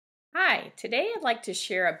Hi, today I'd like to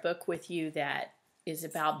share a book with you that is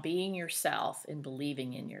about being yourself and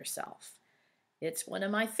believing in yourself. It's one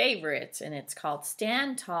of my favorites and it's called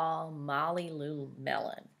Stand Tall, Lou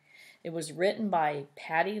Melon. It was written by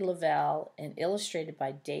Patty Lavelle and illustrated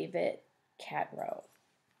by David Catrow.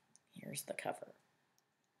 Here's the cover.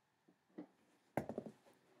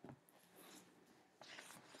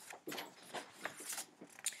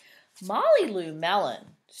 Lou Melon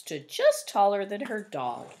stood just taller than her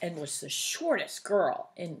dog and was the shortest girl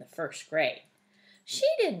in the first grade. She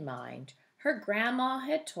didn't mind. Her grandma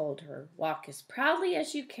had told her, "Walk as proudly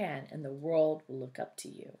as you can and the world will look up to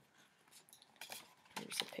you."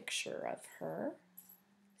 Here's a picture of her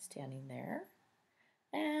standing there.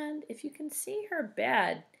 And if you can see her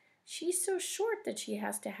bed, she's so short that she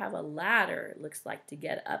has to have a ladder, it looks like, to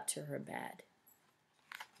get up to her bed.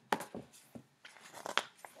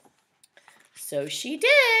 So she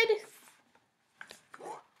did.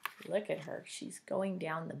 Look at her. She's going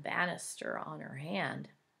down the banister on her hand.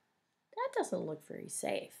 That doesn't look very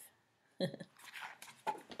safe.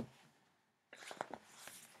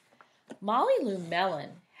 Lou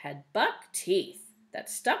Melon had buck teeth that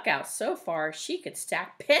stuck out so far she could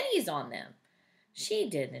stack pennies on them. She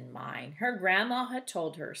didn't mind. Her grandma had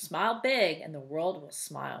told her, "Smile big and the world will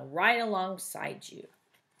smile right alongside you."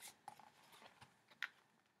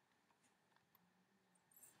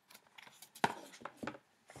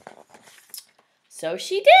 So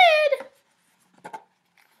she did.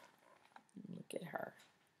 Look at her.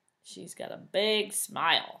 She's got a big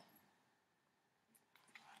smile.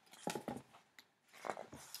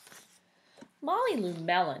 Lou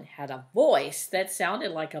Melon had a voice that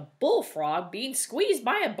sounded like a bullfrog being squeezed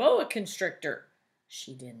by a boa constrictor.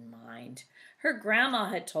 She didn't mind. Her grandma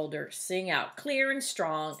had told her, "Sing out clear and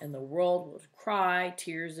strong and the world would cry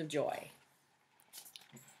tears of joy."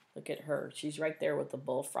 Look at her. She's right there with the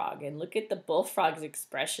bullfrog. And look at the bullfrog's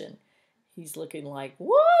expression. He's looking like,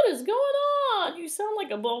 "What is going on? You sound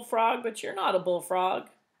like a bullfrog, but you're not a bullfrog."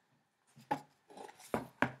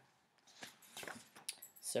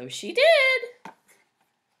 So she did.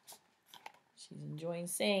 She's enjoying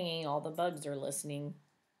singing. All the bugs are listening.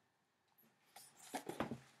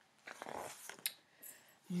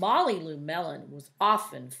 Lou Melon was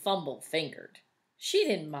often fumble-fingered. She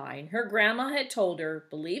didn't mind. Her grandma had told her,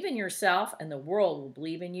 "Believe in yourself and the world will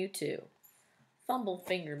believe in you too." Fumble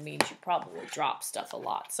finger means you probably drop stuff a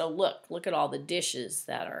lot. So look at all the dishes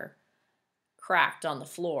that are cracked on the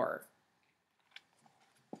floor.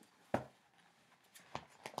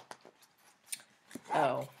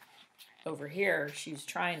 Oh, over here she's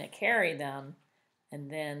trying to carry them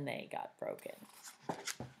and then they got broken.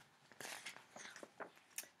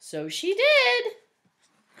 So she did.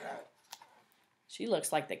 She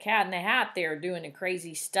looks like the Cat in the Hat there doing a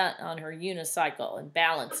crazy stunt on her unicycle and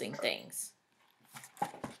balancing things.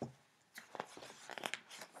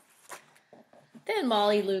 Then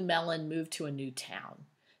Lou Melon moved to a new town.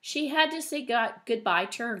 She had to say goodbye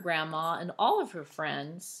to her grandma and all of her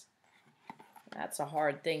friends. That's a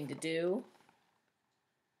hard thing to do.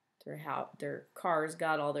 Their cars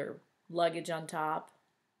got all their luggage on top.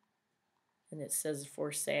 And it says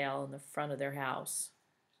 "for sale" in the front of their house.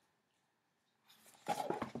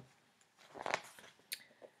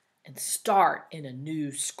 And start in a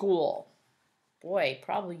new school. Boy,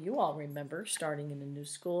 probably you all remember starting in a new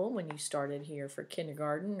school when you started here for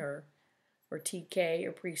kindergarten or TK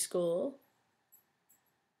or preschool.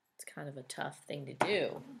 It's kind of a tough thing to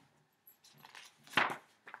do.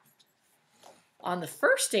 On the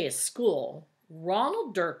first day of school,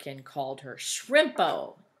 Ronald Durkin called her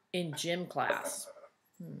Shrimpo in gym class.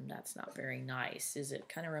 That's not very nice, is it?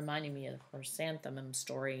 Kind of reminding me of the chrysanthemum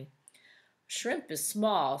story. Shrimp is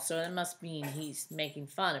small, so it must mean he's making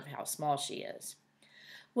fun of how small she is.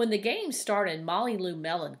 When the game started, Lou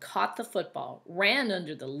Melon caught the football, ran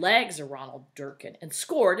under the legs of Ronald Durkin, and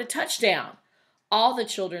scored a touchdown. All the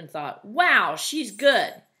children thought, "Wow, she's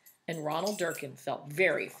good." And Ronald Durkin felt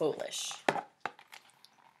very foolish.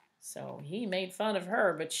 So he made fun of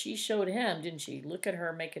her, but she showed him, didn't she? Look at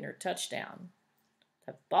her making her touchdown.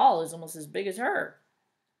 That ball is almost as big as her.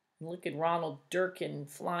 And look at Ronald Durkin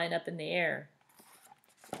flying up in the air.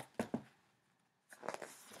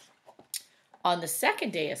 On the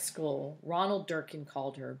second day of school, Ronald Durkin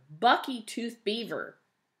called her Bucky Tooth Beaver.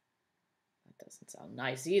 That doesn't sound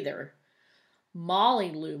nice either.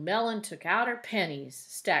 Lou Melon took out her pennies,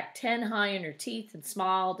 stacked 10 high in her teeth, and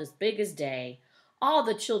smiled as big as day. All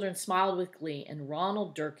the children smiled with glee, and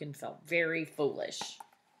Ronald Durkin felt very foolish.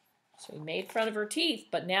 So he made fun of her teeth,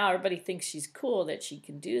 but now everybody thinks she's cool that she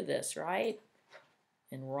can do this, right?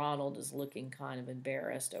 And Ronald is looking kind of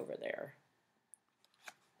embarrassed over there.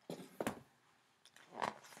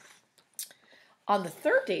 On the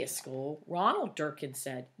third day of school, Ronald Durkin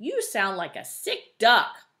said, "You sound like a sick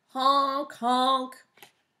duck. Honk, honk."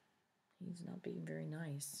 He's not being very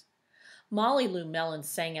nice. Molly Lou Melon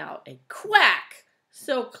sang out a quack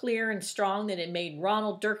so clear and strong that it made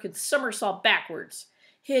Ronald Durkin somersault backwards,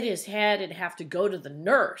 hit his head, and have to go to the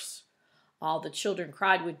nurse. All the children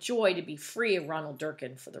cried with joy to be free of Ronald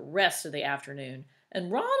Durkin for the rest of the afternoon,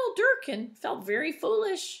 and Ronald Durkin felt very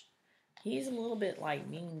foolish. He's a little bit like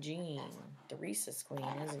Mean Jean, the Recess Queen,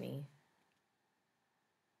 isn't he?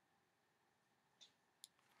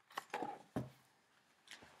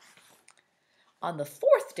 On the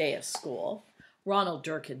fourth day of school, Ronald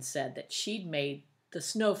Durkin said that she'd made the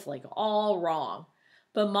snowflake all wrong.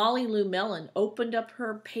 But Molly Lou Melon opened up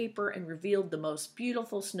her paper and revealed the most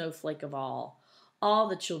beautiful snowflake of all. All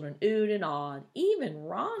the children oohed and awed, even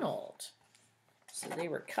Ronald. So they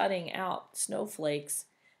were cutting out snowflakes,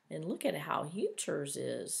 and look at how huge hers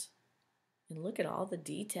is. And look at all the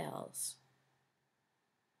details.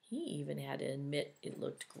 He even had to admit it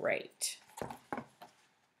looked great.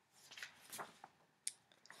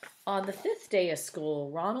 On the fifth day of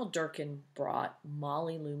school, Ronald Durkin brought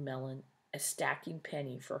Molly Lou Melon a stacking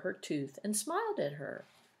penny for her tooth and smiled at her.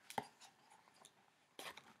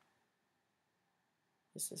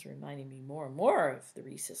 This is reminding me more and more of the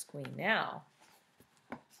Recess Queen now.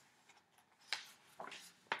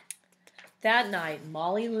 That night,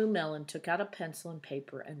 Molly Lou Melon took out a pencil and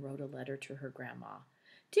paper and wrote a letter to her grandma.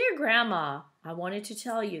 "Dear Grandma, I wanted to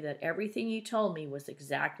tell you that everything you told me was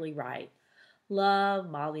exactly right. Love,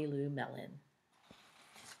 Molly Lou Melon."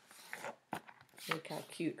 Look how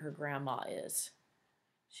cute her grandma is.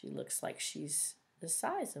 She looks like she's the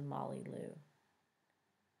size of Molly Lou.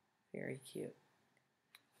 Very cute.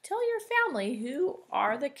 Tell your family who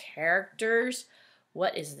are the characters,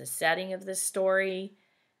 what is the setting of this story,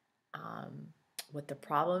 what the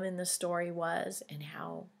problem in the story was, and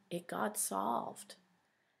how it got solved.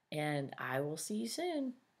 And I will see you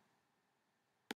soon.